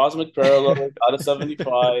 Yes, cosmic parallel out of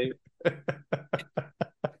 75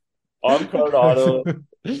 on card auto.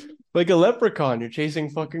 Like a leprechaun, you're chasing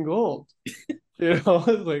fucking gold. You know,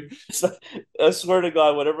 it's like I swear to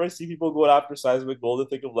God, whenever I see people going after seismic gold and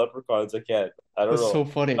think of leprechauns, I can't. I don't that's know. so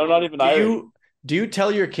funny. I'm not even Do Irish. you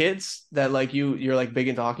tell your kids that like you're like big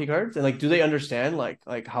into hockey cards and like do they understand like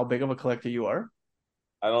how big of a collector you are?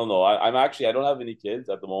 I don't know. I don't have any kids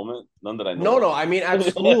at the moment. None that I No, know no, I mean at of.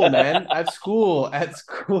 school, man. At school,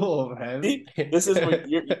 man. See, this is what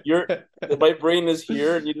my brain is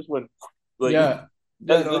here, and you just went like Yeah.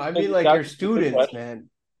 Yeah, no, I mean you like your captured the students, question. man.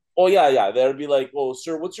 Oh yeah, yeah. They'd be like, "Oh,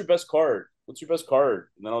 sir, what's your best card? What's your best card?"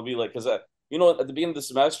 And then I'll be like, "Cause you know, at the beginning of the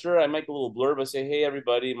semester, I make a little blurb. I say, "Hey,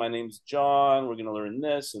 everybody, my name's John. We're gonna learn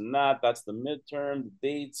this and that. That's the midterm, the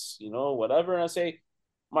dates, you know, whatever." And I say,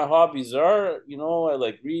 my hobbies are, you know, I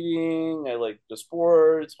like reading, I like the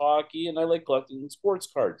sports, hockey, and I like collecting sports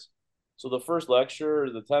cards. So the first lecture,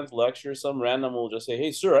 the 10th lecture, some random will just say,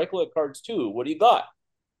 "Hey, sir, I collect cards too. What do you got?"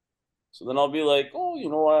 So then I'll be like, "Oh, you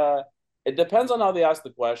know, it depends on how they ask the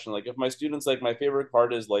question. Like if my students like my favorite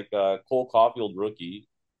card is like Cole Caulfield rookie,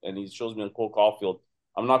 and he shows me a Cole Caulfield,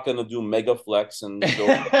 I'm not gonna do mega flex and show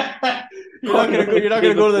You're not gonna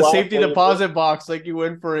David go to the Blatt. safety deposit box like you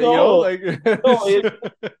went for it, you know? No, Like no,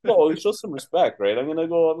 no, show some respect, right? I'm gonna,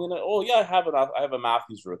 oh yeah, I have a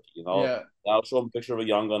Matthews rookie, you know. yeah, I'll show him a picture of a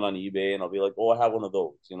young gun on eBay, and I'll be like, oh, I have one of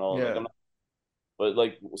those, you know. Like I'm yeah. not, but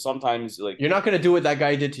like sometimes, like, You're not gonna do what that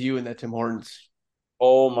guy did to you in that Tim Hortons.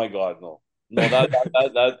 oh my God, no, no,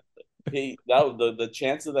 hey, that the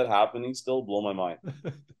chance of that happening still blow my mind.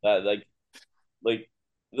 That like,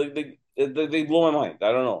 they blow my mind.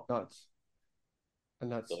 I don't know. Nuts.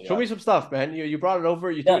 Nuts. So Show yeah, me some stuff, man. You brought it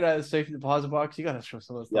over. You took yeah, it out of the safety deposit box. You gotta show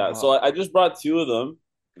some of the stuff yeah. So off. I just brought two of them.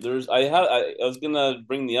 I was gonna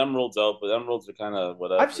bring the emeralds out, but emeralds are kind of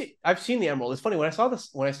whatever. I've seen the emerald. It's funny when I saw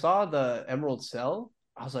the emerald sell,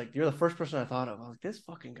 I was like, you're the first person I thought of. I was like, this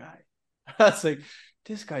fucking guy. I was like,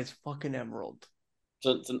 this guy's fucking emerald.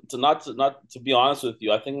 Not to be honest with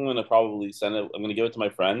you, I think I'm gonna probably send it. I'm gonna give it to my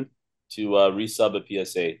friend to resub a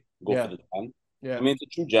PSA. Go for Yeah, the 10. I yeah. mean, it's a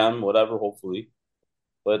true gem, whatever. Hopefully,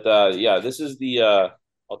 but yeah, this is the.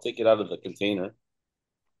 I'll take it out of the container.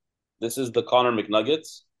 This is the Connor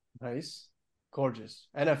McNuggets. Nice. Gorgeous.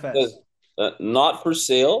 NFS. Not for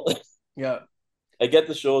sale. Yeah. I get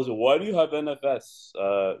the shows. Why do you have NFS?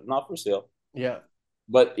 Not for sale. Yeah.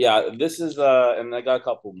 But yeah, this is and I got a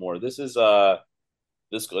couple more. This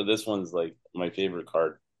one's like my favorite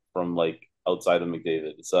card from like outside of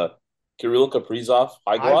McDavid. It's a Kirill Kaprizov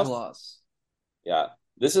high High gloss. gloss. Yeah,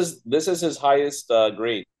 this is his highest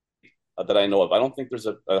grade that I know of. I don't think there's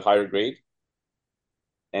a higher grade.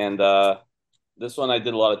 And this one I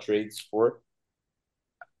did a lot of trades for.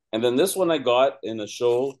 And then this one I got in a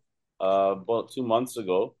show about 2 months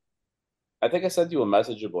ago. I think I sent you a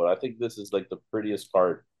message about it. I think this is like the prettiest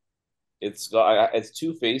card. It's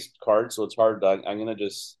two faced card, so it's hard. I'm gonna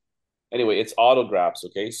just anyway. It's autographs.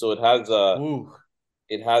 Okay, so Ooh.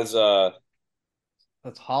 it has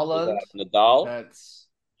That's Holland. Nadal, That's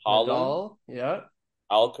Holland, Nadal. Yeah.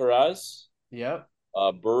 Alcaraz, Yep.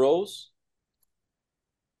 Burrows,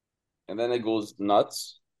 and then it goes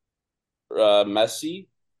nuts. Messi,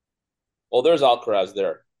 Oh, there's Alcaraz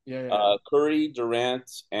there. Yeah, yeah, yeah. Curry, Durant,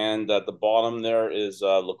 and at the bottom there is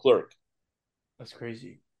Leclerc. That's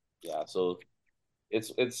crazy. Yeah, so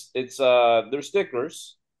it's they're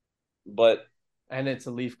stickers, but And it's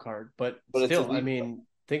a Leaf card, but it's a still, I leaf mean,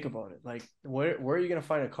 think about it. Like, where are you gonna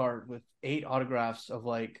find a card with 8 autographs of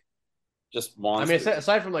like? just I mean, monsters.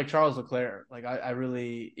 aside from like Charles Leclerc, like I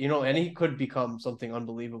really, and he could become something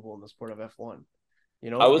unbelievable in the sport of F1,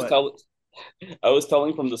 I was but telling I was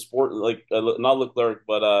telling from the sport like not Leclerc,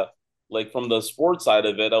 but like from the sport side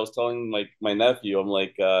of it, I was telling like my nephew, I'm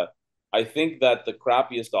like I think that the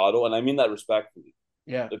crappiest auto, and I mean that respectfully,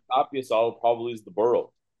 yeah, the crappiest auto probably is the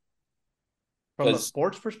Burrow from a because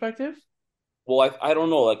sports perspective, well I don't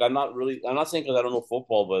know, like I'm not saying because I don't know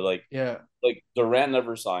football, but yeah, like Durant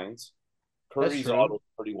never signs. that's Curry's auto true. is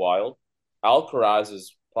pretty wild. Alcaraz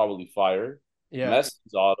is probably fire. Yeah,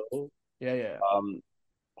 Messi's auto. yeah, yeah. Um,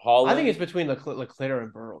 I think Holland. it's between Leclerc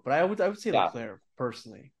and Burrow, but I would say Yeah, Leclerc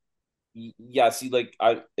personally. yeah. See, like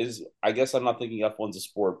I guess I'm not thinking F1's a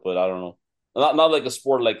sport, but I don't know. Not like a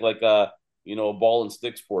sport like a ball and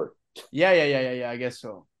stick sport. Yeah, yeah, yeah, yeah, yeah. I guess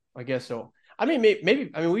so. I guess so. I mean,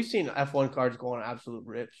 maybe. I mean, we've seen F1 cards go on absolute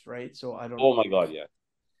rips, right? So I don't Oh my know. god, yeah.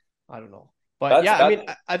 I don't know. But That's yeah, I that. mean,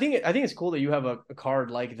 I think it's cool that you have a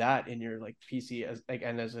card like that in your like PC as like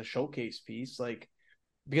and as a showcase piece, like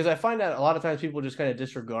because I find that a lot of times people just kind of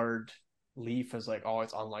disregard Leaf as like, oh,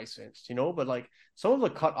 it's unlicensed, But like some of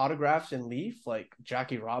the cut autographs in Leaf, like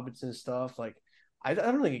Jackie Robinson stuff, like I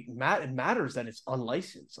don't think it matters that it's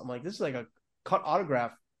unlicensed. I'm like, this is like a cut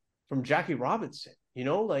autograph from Jackie Robinson,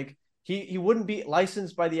 like he wouldn't be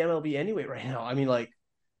licensed by the MLB anyway right now. I mean, like,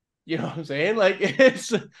 you know what I'm saying? Like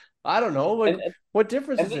it's I don't know, like and what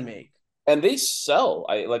difference and does it they make? and they sell.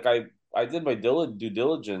 I did my due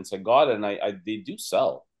diligence. I got it, and I they do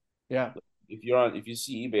sell. Yeah. If you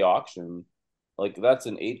see eBay auction, like that's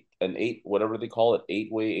an eight whatever they call it,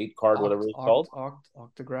 8-way 8 card, whatever it's called.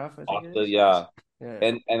 Octograph, I think it Octa, is. yeah.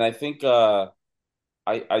 Yeah. And I think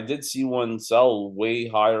I did see one sell way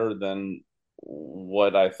higher than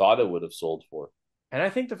what I thought it would have sold for. And I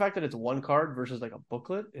think the fact that it's one card versus like a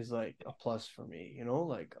booklet is like a plus for me,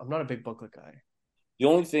 Like I'm not a big booklet guy. The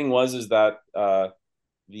only thing was is that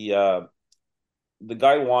the uh the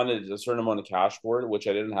guy wanted a certain amount of cash for it, which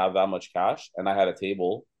I didn't have that much cash, and I had a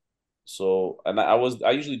table. So and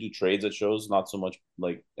I usually do trades at shows, not so much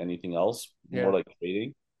like anything else, more Yeah. like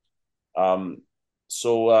trading. Um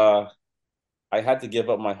so I had to give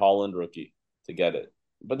up my Holland rookie to get it.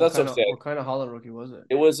 But What that's kind of okay. what kind of Holland rookie was it?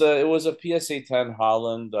 It was a PSA 10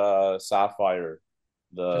 Holland Sapphire.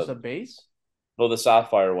 Just The a base? No, the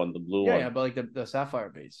Sapphire one, the blue Yeah, one. yeah, but like the sapphire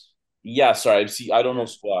base. Yeah, sorry. See, I don't know Yeah.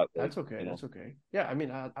 squat. That's okay. That's okay. Yeah, I mean,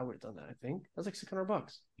 I would have done that, I think. That's like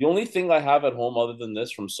 $600. The only thing I have at home other than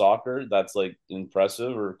this from soccer that's like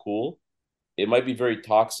impressive or cool, it might be very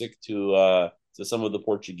toxic to some of the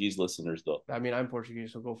Portuguese listeners though. I mean, I'm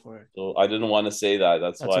Portuguese, so go for it. So I didn't want to say that.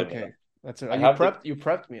 That's That's why. But okay. That's it. I You have the.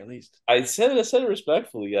 prepped me at least. I said it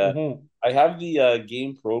respectfully. Mm-hmm. I have the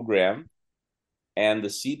game program and the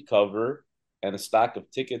seat cover and a stack of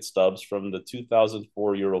ticket stubs from the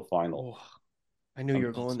 2004 Euro final. Oh, I knew you I'm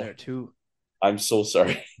were so going there sorry. too. I'm so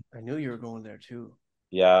sorry. I knew you were going there too.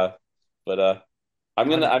 Yeah, but I'm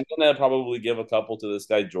God, gonna I'm gonna probably give a couple to this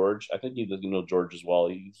guy George. I think you know George as well.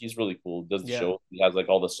 He's really cool. He does the yeah, show. He has like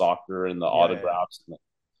all the soccer and the yeah, yeah, autographs.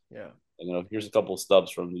 yeah. Here's a couple of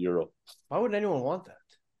stubs from the Euro. Why would anyone want that?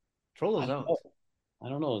 Throw I those don't out. know. I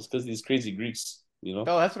don't know. It's because these crazy Greeks. Oh,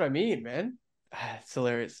 that's what I mean, man. It's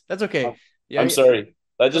hilarious. That's I'm, okay. Yeah, I'm sorry.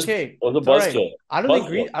 That it's just okay. was a It's all right. buzzkill. I don't think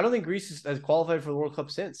Greece. Buzzkill. I don't think Greece has qualified for the World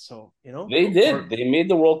Cup since. So They did. or They made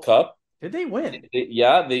the World Cup. did they win?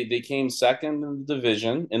 Yeah, they came second in the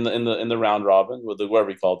division in the round robin with the whatever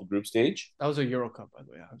we call it, the group stage. That was a Euro Cup, by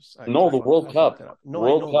the way. No, the I World fucked Cup. that up. No, I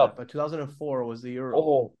World know that, Cup. but 2004 was the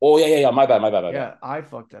Euro. Oh yeah, yeah, yeah. My bad. Yeah, I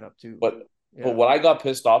fucked that up too. But Yeah, what I got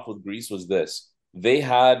pissed off with Greece was this. They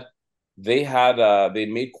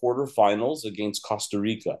made quarterfinals against Costa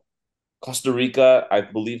Rica. Costa Rica, I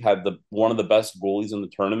believe, had the one of the best goalies in the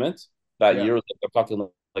tournament that yeah, year. Like, I'm talking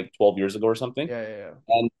like 12 years ago or something, yeah, yeah,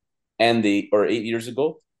 yeah. and they or 8 years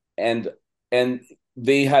ago, and and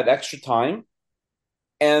they had extra time,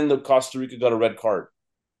 and the Costa Rica got a red card.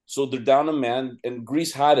 So they're down a man, and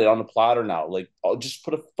Greece had it on a platter now. Like, oh, just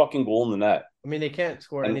put a fucking goal in the net, I mean, they can't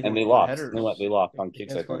score and they anything but lost. They headers. lost They, on they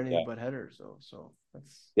kicks, can't I score think. anything Yeah, but headers, though. So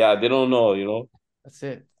yeah. They don't know. that's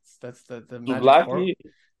it. That's the magic for. Souvlaki,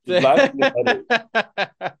 Souvlaki and header.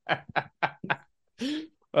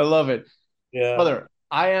 I love it. Yeah. Brother,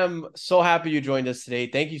 I am so happy you joined us today.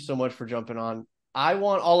 Thank you so much for jumping on. I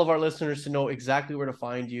want all of our listeners to know exactly where to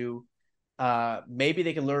find you. maybe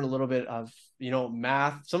they can learn a little bit of,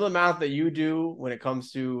 math, some of the math that you do when it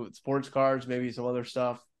comes to sports cards, maybe some other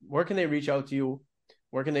stuff. Where can they reach out to you?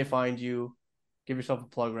 Where can they find you? Give yourself a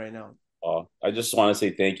plug right now. I just want to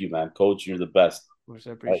say thank you, man. Coach, you're the best. Of course,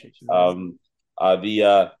 I Like, appreciate you,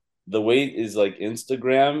 man. the way is like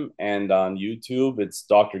Instagram and on YouTube, it's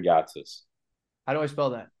Dr. Gatsis. How do I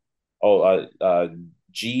spell that? Oh,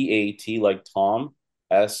 Gat like Tom,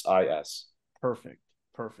 SIS. Perfect.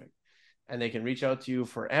 Perfect. And they can reach out to you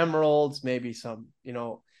for emeralds, maybe some,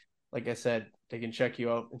 like I said, they can check you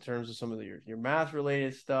out in terms of some of your math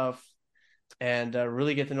related stuff, and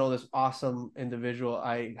really get to know this awesome individual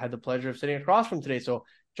I had the pleasure of sitting across from today. So,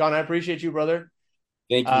 John, I appreciate you, brother.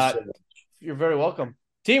 Thank you Uh, so much. you're very welcome.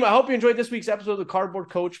 Team, I hope you enjoyed this week's episode of The Cardboard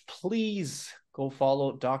Coach. Please go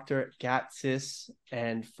follow Dr. Gatsis.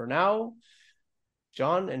 And for now,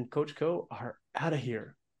 John and Coach Co are out of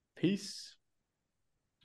here. Peace.